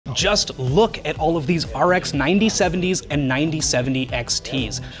Just look at all of these RX 9070s and 9070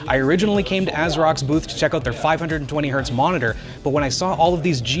 XTs. I originally came to ASRock's booth to check out their 520Hz monitor, but when I saw all of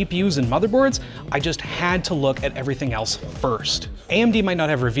these GPUs and motherboards, I just had to look at everything else first. AMD might not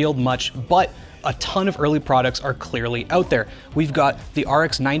have revealed much, but a ton of early products are clearly out there. We've got the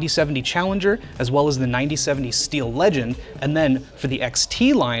RX 9070 Challenger, as well as the 9070 Steel Legend, and then for the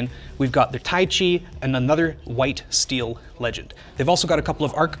XT line, we've got their Tai Chi and another white Steel Legend. They've also got a couple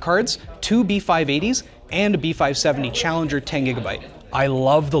of ARC cards, two B580s, and a B570 Challenger 10GB. I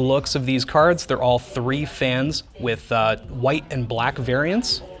love the looks of these cards. They're all 3 fans with white and black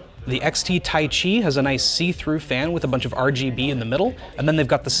variants. The XT Tai Chi has a nice see-through fan with a bunch of RGB in the middle, and then they've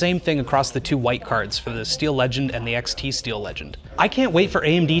got the same thing across the 2 white cards for the Steel Legend and the XT Steel Legend. I can't wait for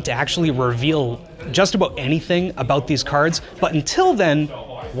AMD to actually reveal just about anything about these cards, but until then,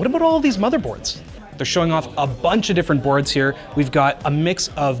 what about all these motherboards? They're showing off a bunch of different boards here. We've got a mix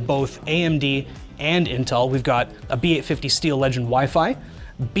of both AMD and Intel. We've got a B850 Steel Legend Wi-Fi,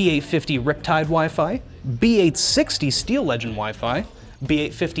 B850 Riptide Wi-Fi, B860 Steel Legend Wi-Fi,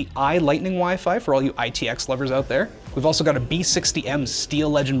 B850i Lightning Wi-Fi for all you ITX lovers out there. We've also got a B60M Steel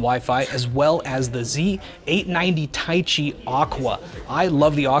Legend Wi-Fi, as well as the Z890 Tai Chi Aqua. I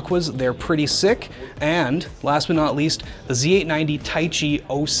love the Aquas, they're pretty sick. And last but not least, the Z890 Tai Chi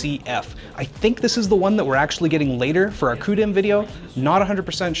OCF. I think this is the one that we're actually getting later for our CUDIM video. Not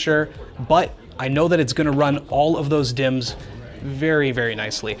 100% sure, but I know that it's gonna run all of those DIMMs very, very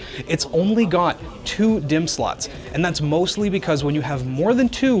nicely. It's only got 2 DIMM slots, and that's mostly because when you have more than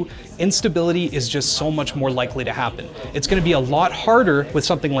 2, instability is just so much more likely to happen. It's going to be a lot harder with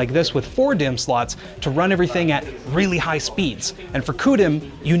something like this with 4 DIMM slots to run everything at really high speeds. And for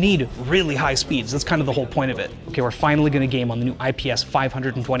CUDIM, you need really high speeds. That's kind of the whole point of it. Okay, we're finally going to game on the new IPS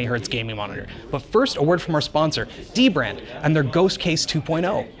 520Hz gaming monitor. But first, a word from our sponsor, dbrand, and their Ghost Case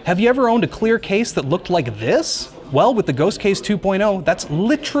 2.0. Have you ever owned a clear case that looked like this? Well, with the Ghost Case 2.0, that's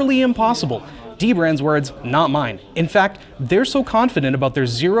literally impossible. dbrand's words, not mine. In fact, they're so confident about their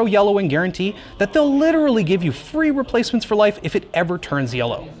 0 yellowing guarantee that they'll literally give you free replacements for life if it ever turns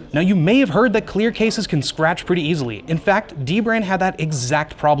yellow. Now, you may have heard that clear cases can scratch pretty easily. In fact, dbrand had that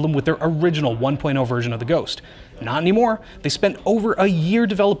exact problem with their original 1.0 version of the Ghost. Not anymore. They spent over a year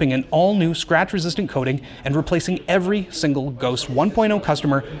developing an all-new scratch-resistant coating and replacing every single Ghost 1.0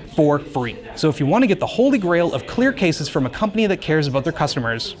 customer for free. So if you want to get the holy grail of clear cases from a company that cares about their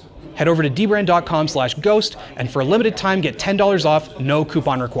customers, head over to dbrand.com/ghost, and for a limited time get $10 off, no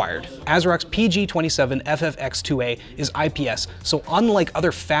coupon required. ASRock's PG27 FFX2A is IPS, so unlike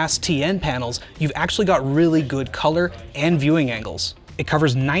other fast TN panels, you've actually got really good color and viewing angles. It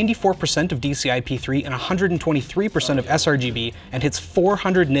covers 94% of DCI-P3 and 123% of sRGB and hits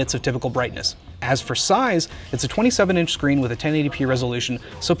 400 nits of typical brightness. As for size, it's a 27-inch screen with a 1080p resolution,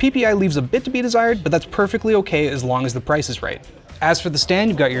 so PPI leaves a bit to be desired, but that's perfectly okay as long as the price is right. As for the stand,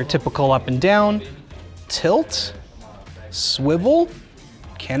 you've got your typical up and down, tilt, swivel.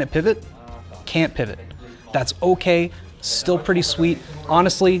 Can it pivot? Can't pivot. That's okay. Still pretty sweet.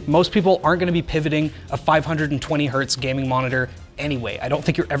 Honestly, most people aren't going to be pivoting a 520Hz gaming monitor anyway. I don't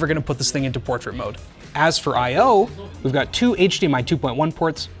think you're ever going to put this thing into portrait mode. As for I/O, we've got 2 HDMI 2.1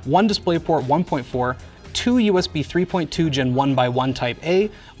 ports, 1 DisplayPort 1.4, 2 USB 3.2 Gen 1x1 Type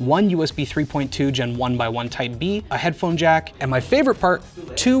A, 1 USB 3.2 Gen 1x1 Type B, a headphone jack, and my favorite part,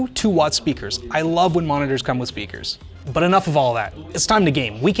 2 2-watt speakers. I love when monitors come with speakers. But enough of all that. It's time to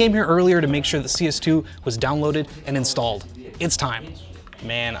game. We came here earlier to make sure that CS2 was downloaded and installed. It's time.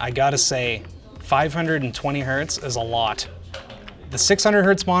 Man, I gotta say, 520 Hz is a lot. The 600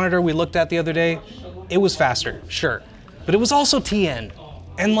 Hz monitor we looked at the other day, it was faster, sure. But it was also TN.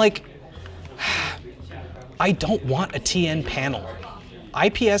 And like, I don't want a TN panel.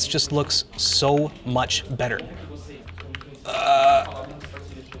 IPS just looks so much better.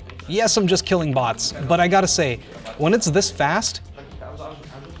 Yes, I'm just killing bots, but I gotta say, when it's this fast,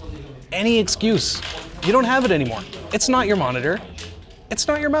 any excuse, you don't have it anymore. It's not your monitor, it's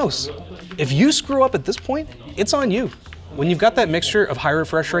not your mouse. If you screw up at this point, it's on you. When you've got that mixture of high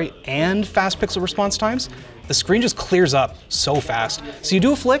refresh rate and fast pixel response times, the screen just clears up so fast. So you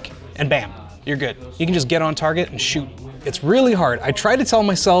do a flick, and bam, you're good. You can just get on target and shoot. It's really hard. I try to tell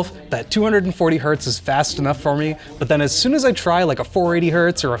myself that 240 Hz is fast enough for me, but then as soon as I try like a 480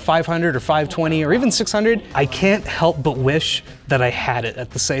 Hz or a 500 or 520 or even 600, I can't help but wish that I had it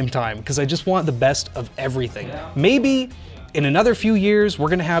at the same time, because I just want the best of everything. Maybe in another few years, we're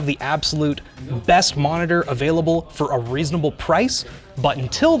gonna have the absolute best monitor available for a reasonable price, but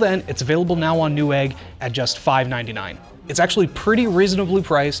until then, it's available now on Newegg at just $5.99. It's actually pretty reasonably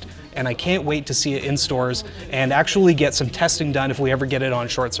priced, and I can't wait to see it in stores and actually get some testing done if we ever get it on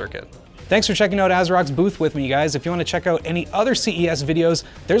ShortCircuit. Thanks for checking out ASRock's booth with me, guys. If you want to check out any other CES videos,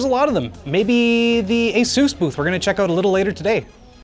 there's a lot of them. Maybe the ASUS booth we're going to check out a little later today.